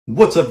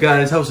What's up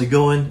guys, how's it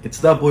going? It's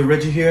that boy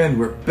Reggie here and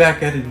we're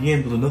back at it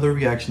again with another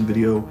reaction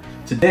video.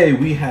 Today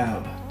we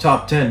have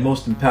top 10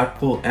 most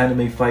impactful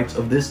anime fights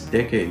of this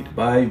decade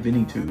by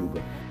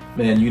ViniTube.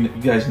 Man, you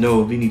guys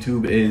know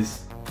ViniTube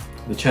is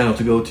the channel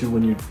to go to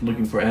when you're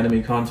looking for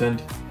anime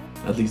content.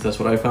 At least that's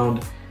what I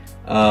found.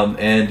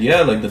 And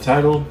yeah, like the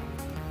title,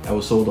 I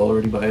was sold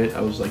already by it. I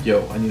was like,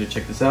 yo, I need to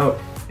check this out.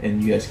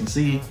 And you guys can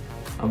see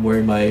I'm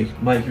wearing my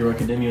My Hero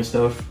Academia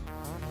stuff.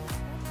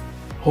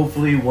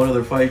 Hopefully one of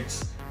their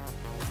fights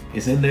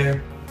is in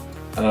there.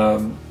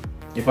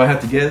 If I had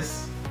to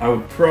guess, I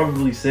would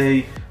probably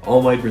say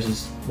All Might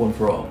versus One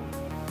for All.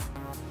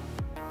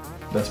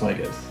 That's my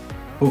guess.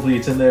 Hopefully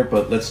it's in there,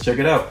 but let's check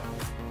it out.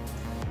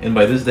 And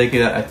by this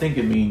decade, I think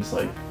it means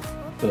like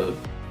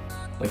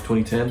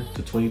 2010 to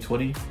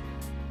 2020,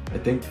 I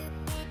think.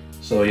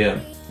 So yeah,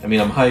 I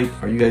mean, I'm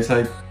hyped. Are you guys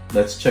hyped?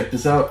 Let's check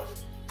this out.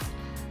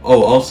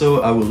 Oh,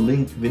 also, I will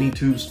link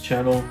ViniTube's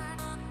channel,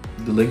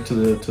 the link to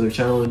their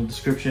channel in the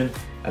description,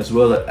 as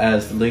well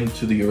as the link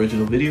to the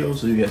original video,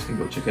 so you guys can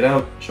go check it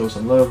out, show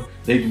some love.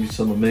 They do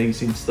some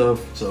amazing stuff,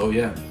 so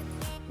yeah,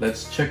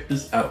 let's check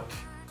this out.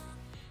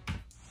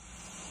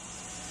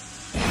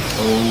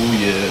 Oh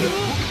yeah.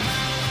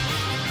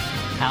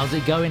 How's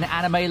it going,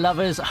 anime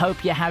lovers?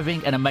 Hope you're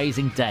having an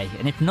amazing day,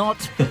 and if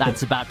not,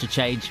 that's about to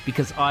change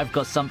because I've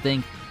got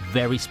something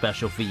very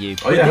special for you.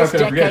 Oh yeah, With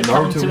this how can I decade forget?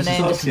 coming Naruto to an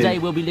end, Sasuke. today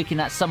we'll be looking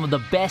at some of the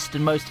best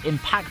and most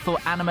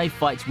impactful anime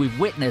fights we've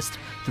witnessed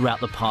throughout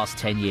the past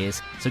 10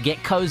 years. So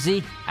get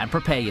cozy and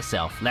prepare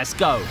yourself. Let's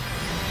go. Of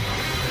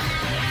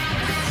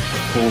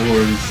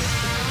course.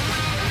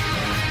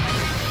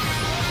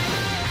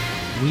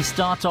 We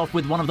start off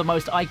with one of the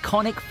most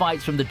iconic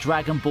fights from the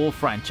Dragon Ball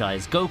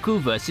franchise,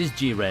 Goku vs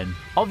Jiren.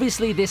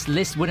 Obviously, this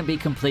list wouldn't be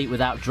complete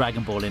without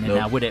Dragon Ball in it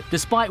now, would it?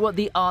 Despite what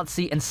the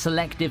artsy and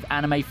selective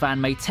anime fan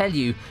may tell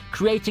you,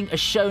 creating a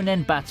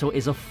shonen battle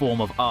is a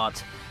form of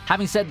art.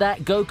 Having said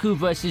that, Goku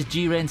vs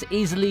Jiren's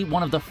easily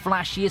one of the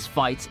flashiest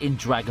fights in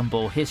Dragon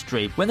Ball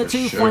history. When the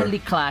two finally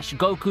clash,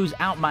 Goku's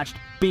outmatched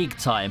big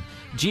time.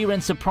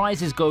 Jiren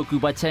surprises Goku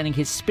by turning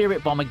his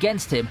Spirit Bomb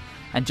against him,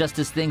 and just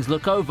as things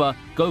look over,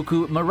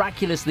 Goku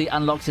miraculously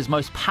unlocks his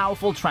most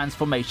powerful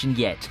transformation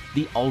yet,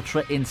 the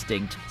Ultra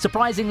Instinct.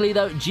 Surprisingly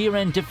though,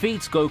 Jiren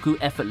defeats Goku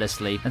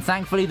effortlessly, and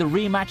thankfully the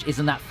rematch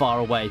isn't that far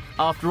away.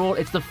 After all,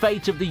 it's the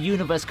fate of the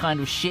universe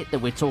kind of shit that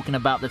we're talking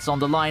about that's on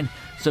the line,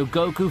 so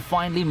Goku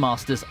finally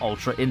masters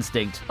Ultra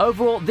Instinct.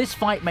 Overall, this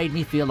fight made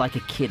me feel like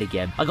a kid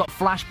again. I got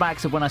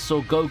flashbacks of when I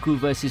saw Goku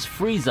versus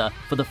Frieza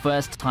for the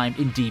first time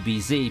in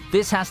DBZ.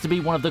 This has to be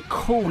one of the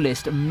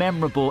coolest,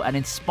 memorable, and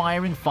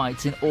inspiring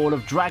fights in all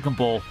of Dragon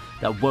Ball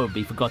that won't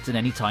be forgotten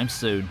anytime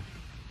soon.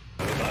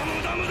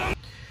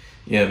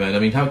 Yeah, man, I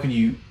mean, how can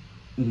you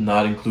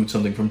not include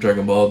something from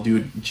Dragon Ball?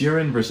 Dude,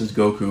 Jiren versus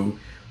Goku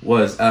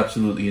was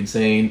absolutely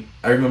insane.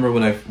 I remember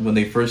when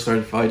they first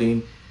started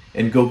fighting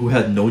and Goku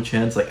had no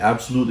chance, like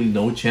absolutely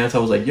no chance. I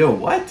was like, yo,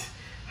 what?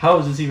 How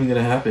is this even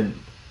gonna happen?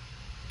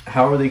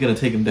 How are they gonna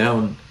take him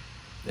down?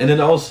 And then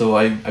also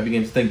I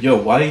began to think,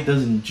 yo, why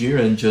doesn't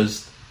Jiren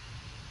just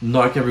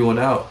knock everyone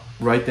out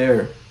right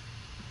there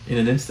in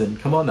an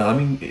instant? Come on now. I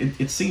mean,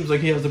 it seems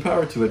like he has the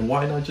power to it.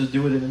 Why not just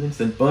do it in an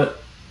instant?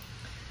 But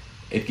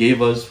it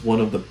gave us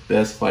one of the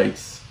best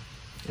fights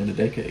in the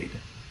decade.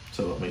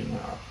 So, I mean,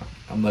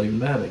 I'm not even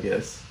mad, I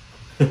guess.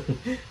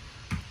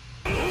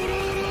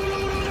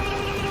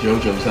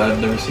 JoJo's.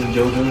 I've never seen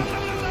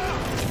JoJo.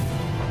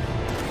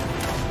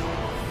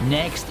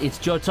 Next, it's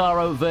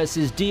Jotaro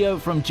vs Dio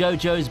from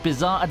JoJo's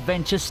Bizarre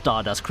Adventure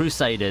Stardust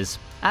Crusaders.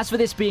 As for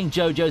this being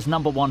JoJo's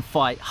 #1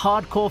 fight,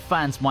 hardcore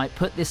fans might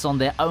put this on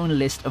their own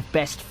list of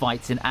best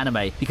fights in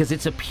anime, because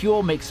it's a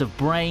pure mix of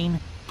brain,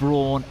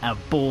 brawn, and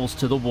balls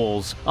to the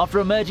walls. After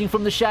emerging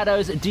from the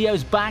shadows,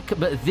 Dio's back,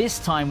 but this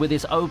time with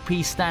his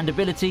OP stand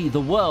ability,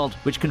 the World,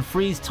 which can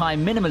freeze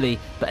time minimally,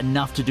 but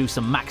enough to do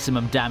some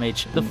maximum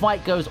damage. The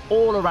fight goes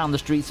all around the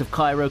streets of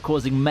Cairo,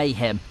 causing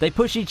mayhem. They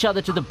push each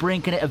other to the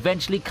brink, and it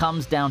eventually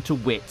comes down to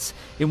wits.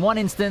 In one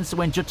instance,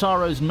 when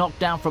Jotaro's knocked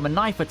down from a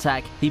knife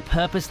attack, he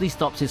purposely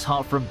stops his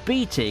heart from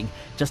beating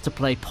just to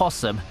play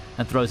possum,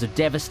 and throws a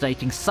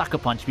devastating sucker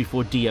punch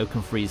before Dio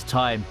can freeze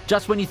time.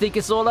 Just when you think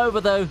it's all over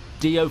though,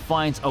 Dio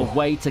finds a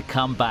way to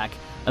come back.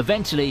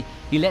 Eventually,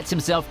 he lets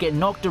himself get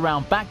knocked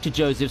around back to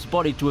Joseph's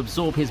body to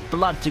absorb his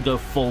blood to go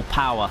full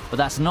power. But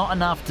that's not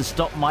enough to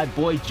stop my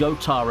boy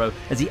Jotaro,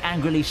 as he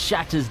angrily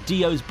shatters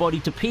Dio's body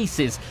to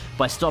pieces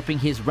by stopping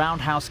his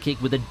roundhouse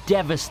kick with a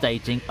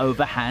devastating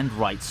overhand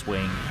right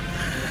swing.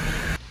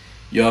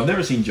 Yo, I've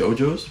never seen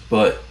JoJo's,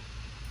 but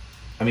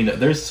I mean,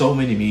 there's so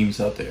many memes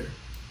out there.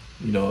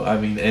 You know, I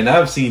mean, and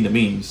I've seen the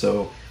memes,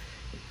 so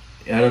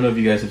I don't know if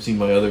you guys have seen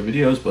my other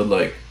videos, but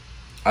like,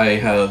 I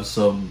have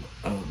some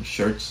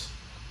shirts.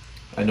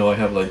 I know I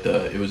have like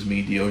the It Was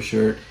Me Dio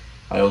shirt.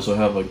 I also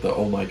have like the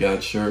Oh My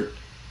God shirt.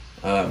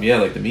 Yeah,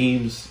 like the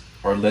memes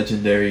are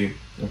legendary.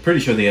 I'm pretty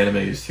sure the anime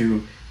is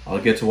too.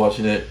 I'll get to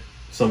watching it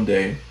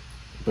someday.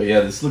 But yeah,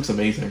 this looks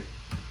amazing.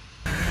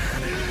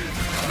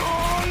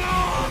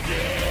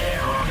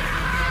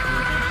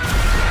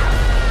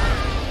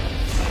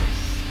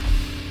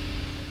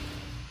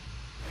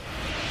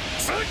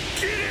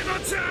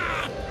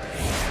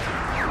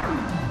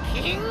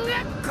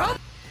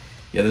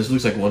 Yeah, this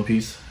looks like One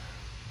Piece.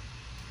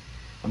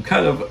 I'm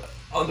kind of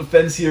on the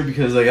fence here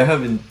because like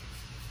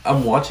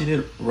I'm watching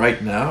it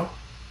right now.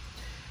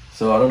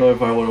 So I don't know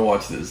if I want to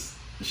watch this.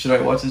 Should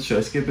I watch it? Should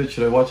I skip it?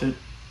 Should I watch it?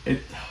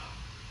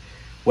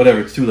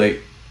 Whatever, it's too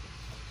late.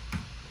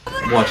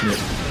 I'm watching it.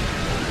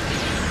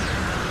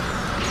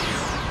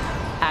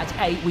 At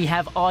 8, we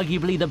have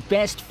arguably the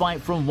best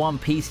fight from One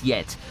Piece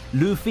yet,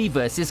 Luffy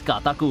versus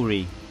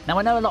Katakuri. Now,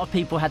 I know a lot of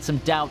people had some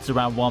doubts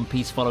around One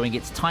Piece following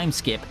its time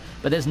skip,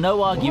 but there's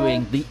no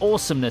arguing the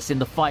awesomeness in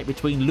the fight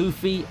between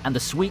Luffy and the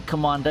sweet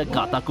commander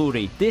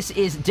Katakuri. This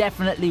is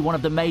definitely one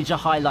of the major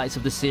highlights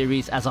of the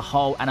series as a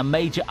whole and a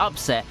major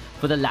upset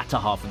for the latter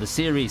half of the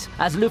series.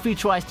 As Luffy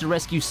tries to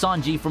rescue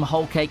Sanji from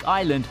Whole Cake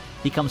Island,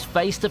 he comes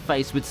face to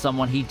face with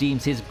someone he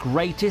deems his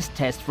greatest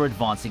test for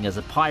advancing as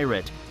a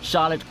pirate,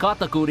 Charlotte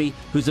Katakuri,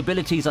 whose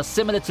abilities are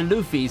similar to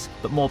Luffy's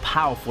but more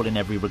powerful in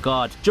every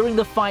regard. During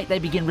the fight, they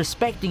begin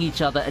respecting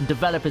each other and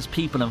develop as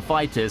people and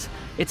fighters.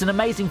 It's an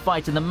amazing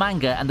fight in the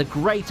manga, and the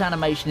great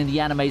animation in the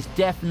anime is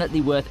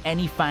definitely worth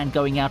any fan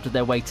going out of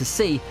their way to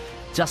see,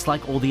 just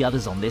like all the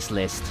others on this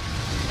list.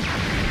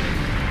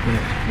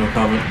 Yeah, no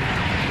comment.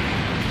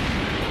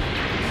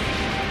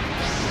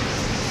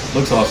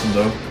 Looks awesome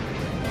though.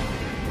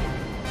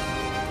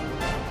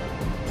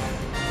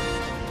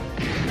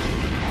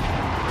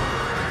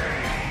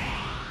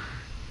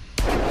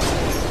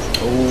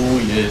 Oh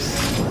yes.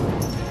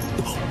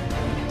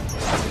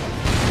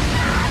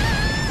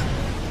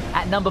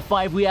 At number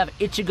 5, we have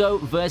Ichigo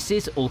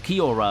versus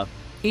Ulquiorra.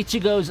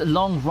 Ichigo's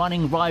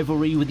long-running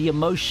rivalry with the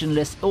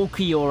emotionless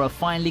Ulquiorra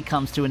finally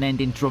comes to an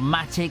end in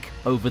dramatic,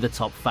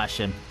 over-the-top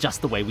fashion,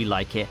 just the way we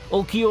like it.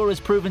 Ulquiorra has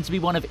proven to be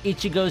one of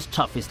Ichigo's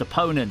toughest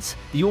opponents.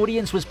 The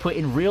audience was put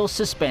in real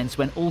suspense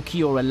when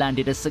Ulquiorra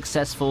landed a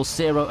successful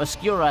Cero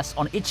Oscuras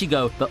on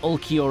Ichigo, but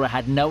Ulquiorra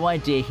had no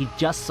idea he'd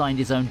just signed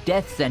his own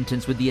death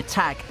sentence with the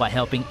attack by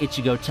helping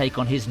Ichigo take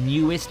on his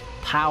newest,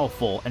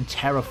 powerful and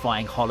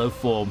terrifying hollow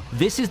form.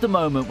 This is the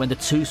moment when the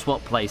two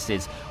swap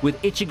places, with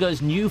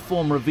Ichigo's new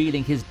form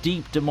revealing his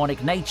deep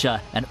demonic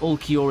nature and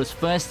Ulquiorra's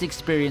first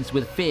experience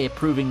with fear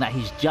proving that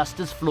he's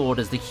just as flawed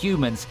as the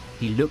humans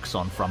he looks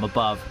on from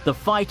above. The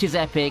fight is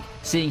epic,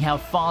 seeing how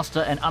faster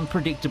and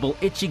unpredictable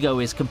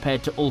Ichigo is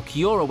compared to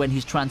Ulquiorra when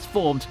he's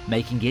transformed,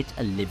 making it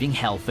a living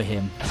hell for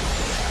him.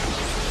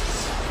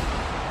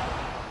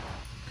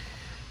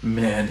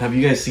 Man, have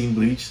you guys seen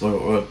Bleach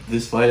or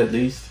this fight at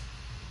least?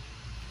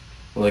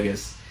 Well, I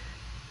guess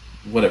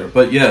whatever,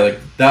 but yeah, like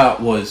that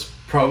was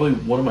probably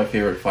one of my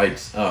favorite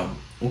fights.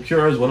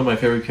 Ulquiorra is one of my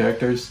favorite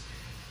characters,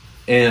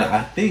 and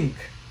I think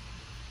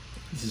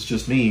this is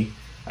just me.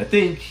 I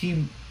think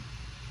he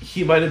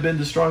might have been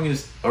the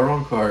strongest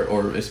Arrancar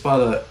or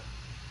Espada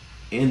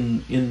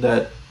in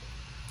that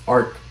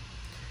arc.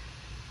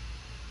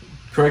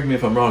 Correct me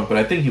if I'm wrong, but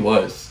I think he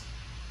was.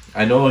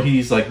 I know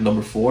he's like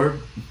number 4,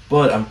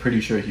 but I'm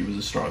pretty sure he was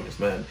the strongest,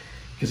 man,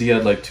 because he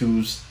had like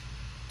two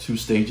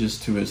stages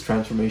to his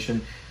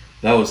transformation.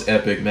 That was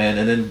epic, man.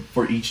 And then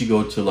for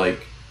Ichigo to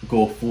like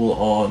go full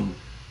on,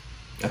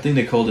 I think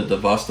they called it the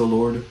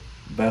Bastolord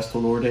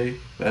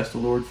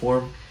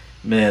form.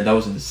 Man, that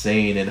was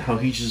insane. And how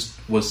he just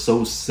was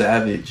so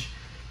savage.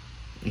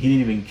 He didn't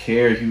even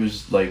care. He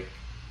was like,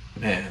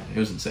 man, it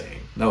was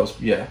insane. That was,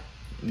 yeah,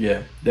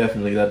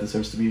 definitely that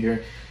deserves to be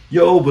here.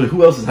 Yo, but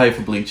who else is hyped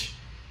for Bleach?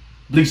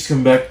 Bleach is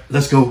coming back.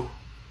 Let's go.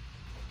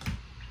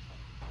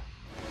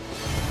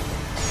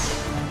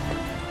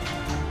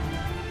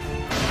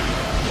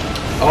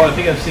 Oh, I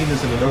think I've seen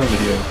this in another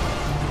video.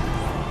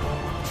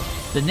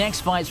 The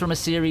next fight's from a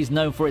series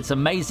known for its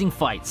amazing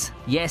fights.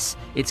 Yes,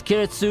 it's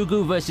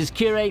Kiritsugu versus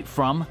Kirei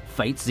from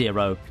Fate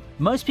Zero.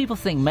 Most people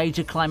think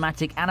major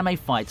climatic anime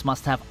fights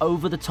must have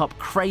over-the-top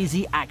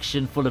crazy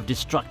action full of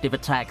destructive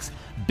attacks,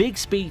 big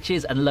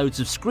speeches and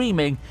loads of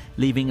screaming,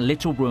 leaving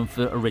little room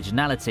for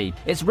originality.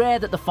 It's rare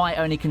that the fight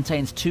only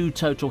contains 2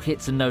 total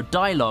hits and no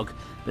dialogue,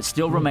 but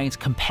still remains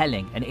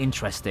compelling and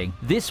interesting.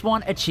 This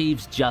one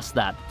achieves just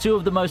that. 2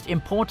 of the most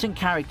important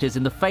characters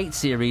in the Fate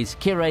series,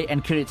 Kirei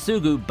and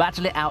Kiritsugu,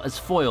 battle it out as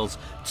foils,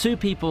 2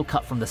 people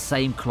cut from the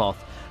same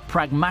cloth.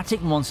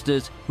 Pragmatic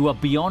monsters who are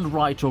beyond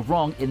right or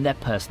wrong in their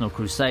personal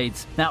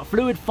crusades. Now,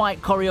 fluid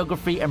fight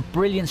choreography and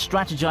brilliant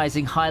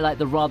strategizing highlight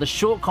the rather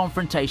short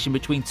confrontation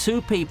between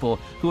 2 people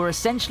who are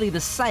essentially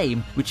the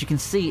same, which you can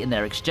see in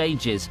their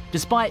exchanges.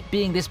 Despite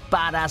being this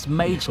badass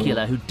mage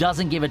killer who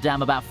doesn't give a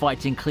damn about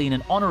fighting clean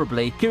and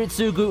honorably,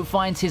 Kiritsugu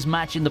finds his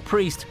match in the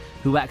priest,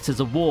 who acts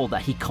as a wall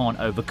that he can't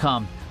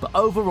overcome. But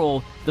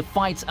overall, the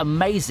fight's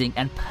amazing,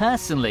 and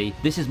personally,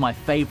 this is my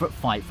favorite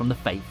fight from the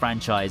Fate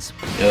franchise.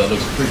 Yeah, that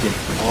looks freaking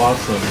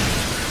awesome.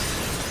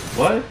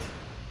 What?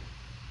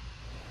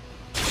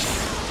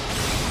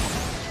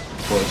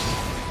 Of course.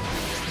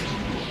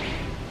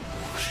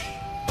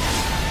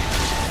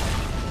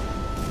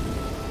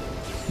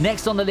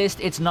 Next on the list,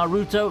 it's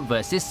Naruto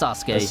versus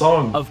Sasuke. The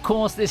song. Of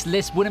course, this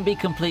list wouldn't be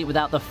complete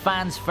without the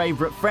fans'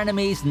 favorite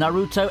frenemies,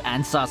 Naruto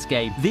and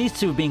Sasuke. These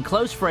two have been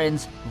close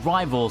friends,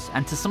 rivals,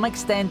 and to some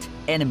extent,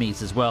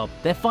 enemies as well.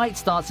 Their fight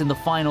starts in the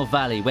final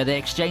valley, where they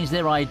exchange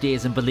their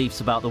ideas and beliefs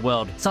about the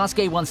world.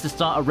 Sasuke wants to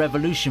start a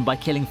revolution by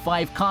killing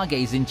 5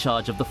 Kages in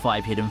charge of the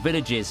 5 hidden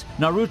villages.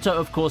 Naruto,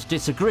 of course,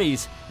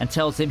 disagrees and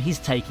tells him he's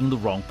taking the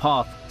wrong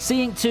path.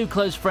 Seeing two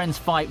close friends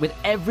fight with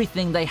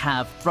everything they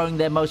have, throwing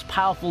their most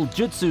powerful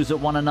jutsus at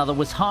one another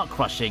was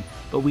heart-crushing,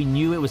 but we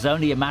knew it was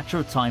only a matter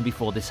of time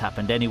before this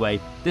happened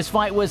anyway. This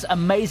fight was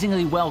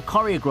amazingly well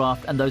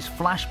choreographed, and those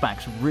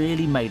flashbacks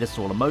really made us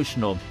all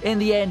emotional. In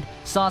the end,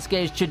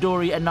 Sasuke's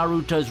Chidori and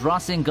Naruto's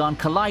Rasengan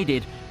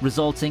collided,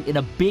 resulting in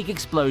a big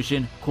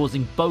explosion,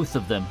 causing both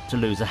of them to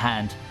lose a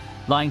hand.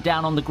 Lying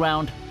down on the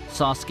ground,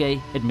 Sasuke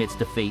admits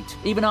defeat.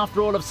 Even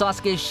after all of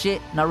Sasuke's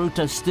shit,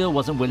 Naruto still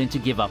wasn't willing to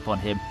give up on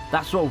him.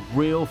 That's what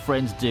real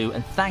friends do,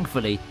 and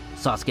thankfully,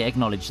 Sasuke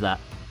acknowledged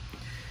that.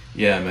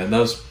 Yeah, man, that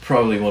was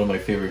probably one of my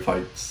favorite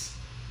fights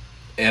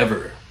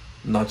ever.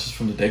 Not just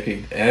from the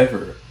decade,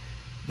 ever.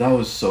 That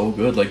was so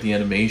good. Like the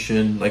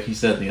animation, like he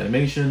said, the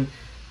animation,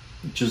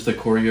 just the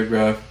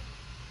choreography.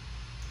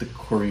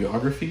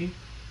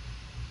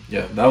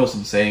 Yeah, that was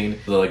insane.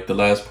 Like the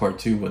last part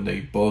too, when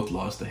they both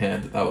lost a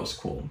hand, that was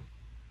cool.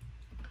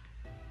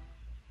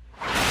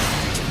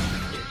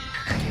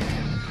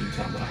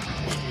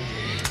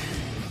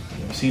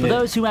 For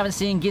those who haven't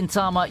seen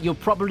Gintama, you're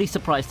probably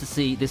surprised to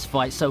see this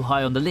fight so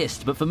high on the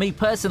list, but for me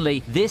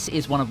personally, this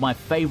is one of my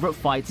favorite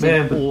fights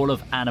in all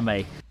of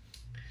anime.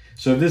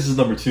 So if this is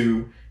number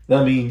 2,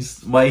 that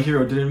means My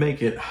Hero didn't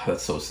make it.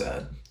 That's so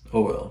sad.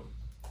 Oh well.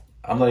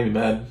 I'm not even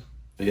mad,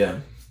 but yeah,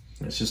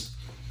 let's just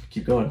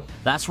keep going.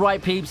 That's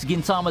right, peeps.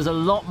 Gintama's a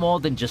lot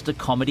more than just a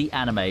comedy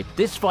anime.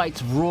 This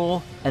fight's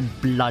raw and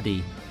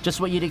bloody. Just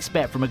what you'd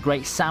expect from a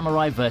great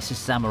samurai versus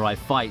samurai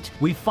fight.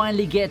 We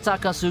finally get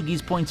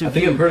Takasugi's point of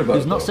view,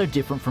 who's not so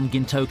different from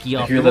Gintoki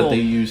after all,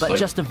 but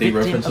just a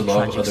victim of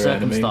tragic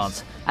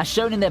circumstance. As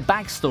shown in their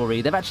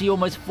backstory, they've actually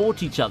almost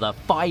fought each other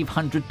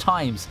 500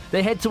 times.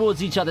 They head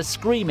towards each other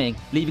screaming,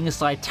 leaving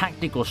aside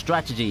tactic or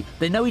strategy.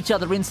 They know each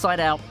other inside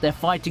out, their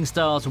fighting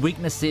styles,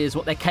 weaknesses,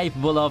 what they're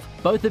capable of.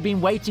 Both have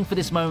been waiting for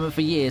this moment for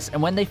years, and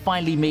when they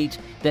finally meet,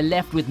 they're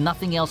left with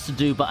nothing else to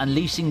do but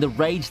unleashing the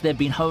rage they've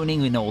been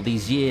honing in all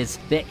these years.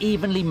 They're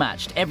evenly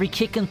matched. Every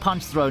kick and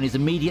punch thrown is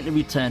immediately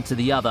returned to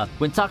the other.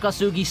 When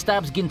Takasugi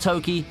stabs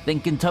Gintoki, then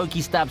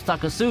Gintoki stabs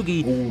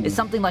Takasugi. Ooh. It's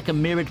something like a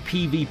mirrored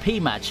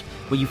PvP match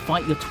where you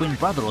fight your twin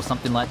brother or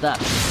something like that.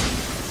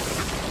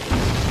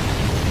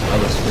 That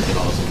looks freaking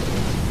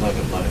awesome. Not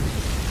gonna lie.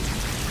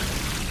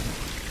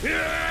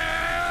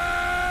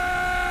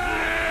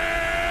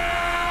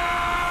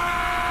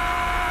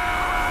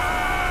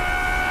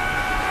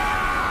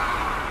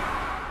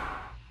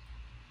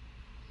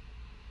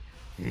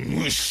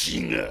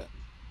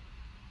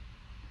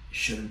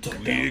 Shouldn't talk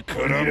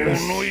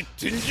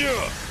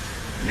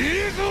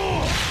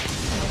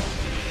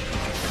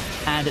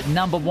And at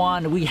number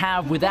 1, we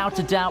have, without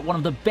a doubt, one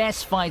of the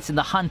best fights in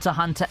the Hunter x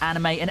Hunter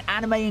anime and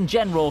anime in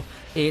general.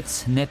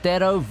 It's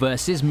Netero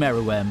versus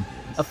Meruem.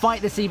 A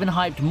fight that's even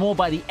hyped more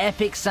by the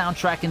epic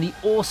soundtrack and the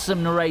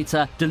awesome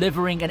narrator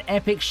delivering an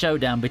epic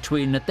showdown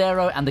between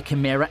Netero and the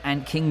Chimera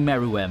Ant King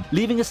Meruem.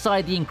 Leaving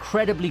aside the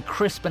incredibly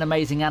crisp and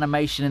amazing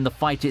animation in the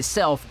fight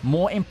itself,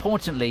 more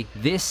importantly,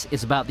 this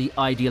is about the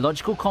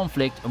ideological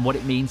conflict and what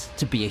it means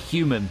to be a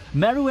human.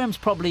 Meruem's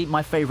probably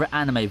my favorite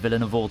anime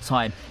villain of all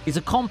time. He's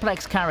a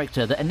complex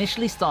character that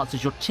initially starts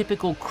as your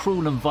typical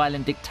cruel and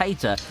violent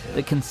dictator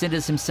that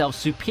considers himself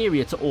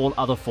superior to all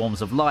other forms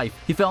of life.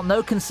 He felt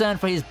no concern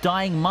for his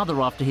dying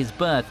mother after his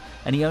birth,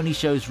 and he only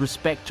shows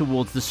respect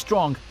towards the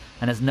strong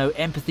and has no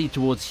empathy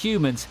towards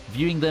humans,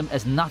 viewing them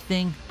as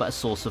nothing but a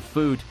source of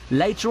food.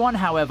 Later on,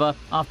 however,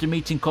 after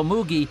meeting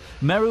Komugi,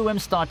 Meruem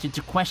started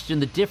to question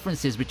the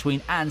differences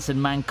between ants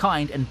and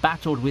mankind and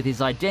battled with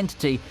his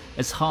identity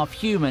as half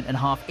human and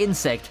half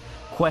insect,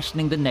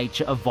 questioning the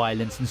nature of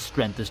violence and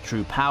strength as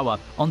true power.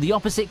 On the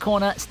opposite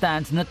corner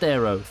stands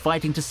Netero,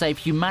 fighting to save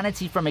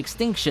humanity from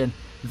extinction.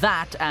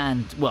 That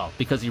and, well,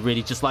 because he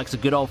really just likes a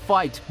good old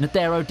fight,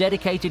 Netero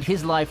dedicated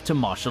his life to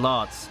martial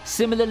arts.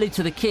 Similarly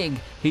to the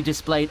king, he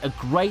displayed a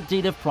great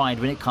deal of pride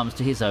when it comes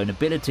to his own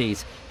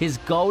abilities. His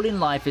goal in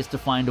life is to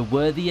find a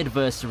worthy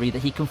adversary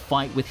that he can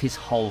fight with his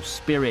whole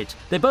spirit.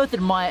 They both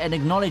admire and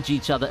acknowledge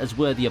each other as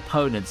worthy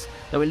opponents,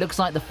 though it looks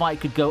like the fight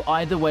could go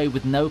either way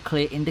with no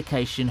clear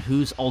indication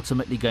who's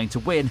ultimately going to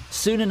win.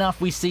 Soon enough,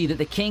 we see that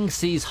the king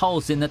sees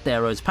holes in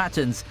Netero's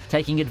patterns,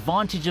 taking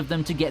advantage of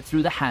them to get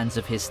through the hands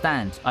of his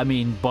stand. I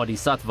mean,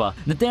 Bodhisattva.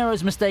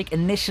 Netero's mistake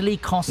initially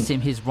costs him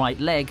his right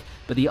leg,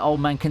 but the old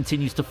man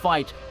continues to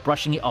fight,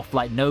 brushing it off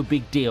like no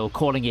big deal,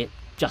 calling it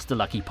just a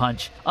lucky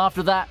punch.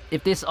 After that,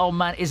 if this old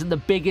man isn't the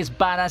biggest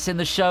badass in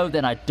the show,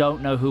 then I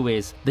don't know who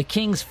is. The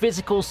King's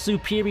physical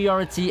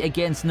superiority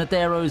against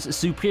Netero's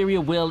superior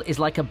will is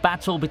like a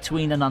battle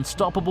between an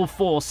unstoppable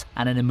force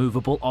and an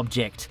immovable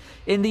object.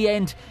 In the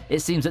end, it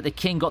seems that the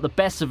King got the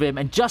best of him,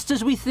 and just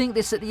as we think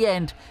this at the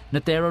end,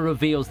 Netero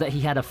reveals that he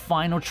had a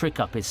final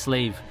trick up his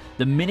sleeve.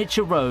 The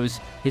miniature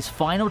rose, his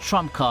final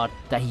trump card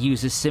that he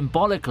uses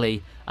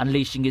symbolically,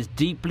 unleashing his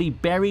deeply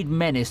buried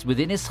menace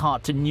within his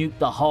heart to nuke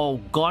the whole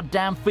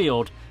goddamn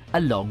field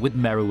along with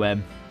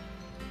Meruem.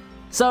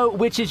 So,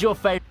 which is your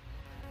favorite?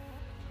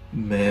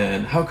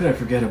 Man, how could I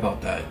forget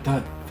about that?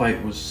 That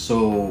fight was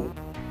so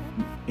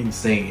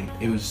insane.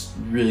 It was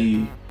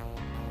really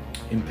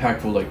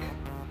impactful, like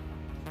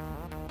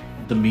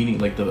the meaning,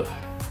 like the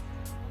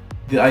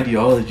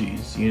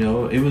ideologies, you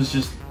know? It was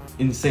just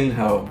insane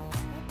how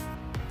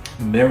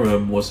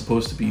Meruem was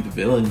supposed to be the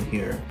villain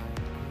here,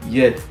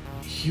 yet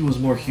he was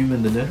more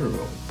human than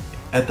Netero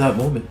at that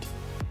moment.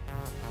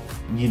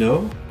 You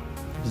know?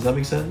 Does that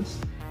make sense?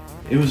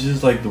 It was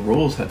just like the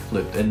roles had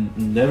flipped, and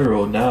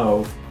Netero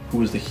now, who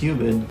was the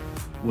human,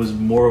 was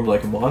more of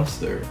like a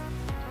monster,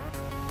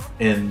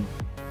 and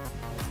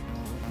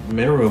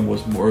Meruem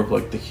was more of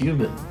like the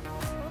human.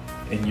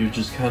 And you're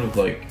just kind of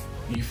like,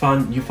 you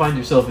find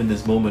yourself in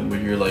this moment where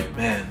you're like,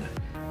 man,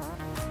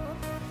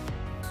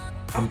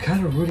 I'm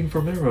kind of rooting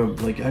for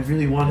Meruem. Like, I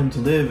really want him to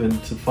live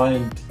and to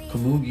find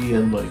Komugi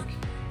and like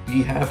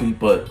be happy,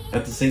 but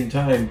at the same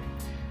time,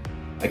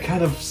 I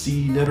kind of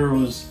see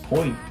Netero's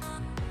point.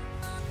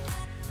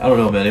 I don't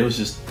know, man. It was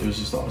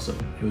just awesome.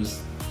 It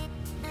was.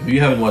 If you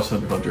haven't watched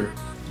Hunter x Hunter,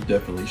 you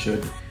definitely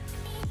should.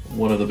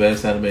 One of the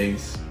best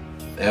animes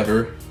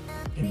ever,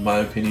 in my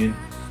opinion.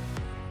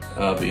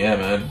 But yeah,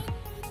 man.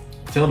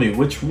 Tell me,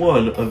 which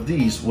one of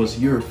these was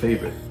your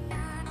favorite?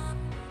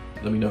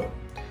 Let me know.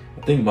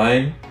 I think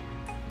mine,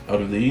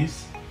 out of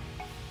these,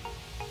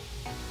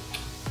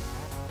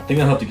 I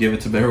think I'll have to give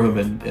it to Meruem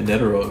and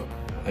Netero.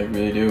 I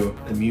really do.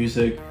 The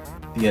music,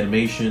 the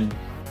animation,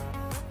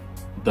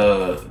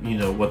 the, you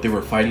know, what they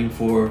were fighting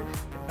for.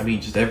 I mean,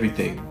 just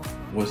everything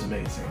was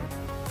amazing.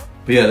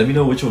 But yeah, let me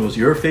know which one was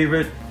your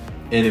favorite.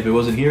 And if it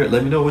wasn't here,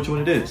 let me know which one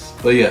it is.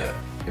 But yeah,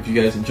 if you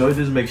guys enjoyed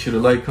this, make sure to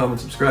like, comment,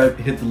 subscribe,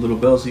 hit the little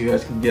bell so you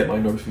guys can get my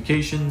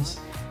notifications.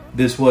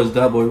 This was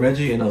That Boy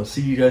Reggie, and I'll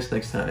see you guys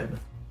next time.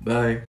 Bye.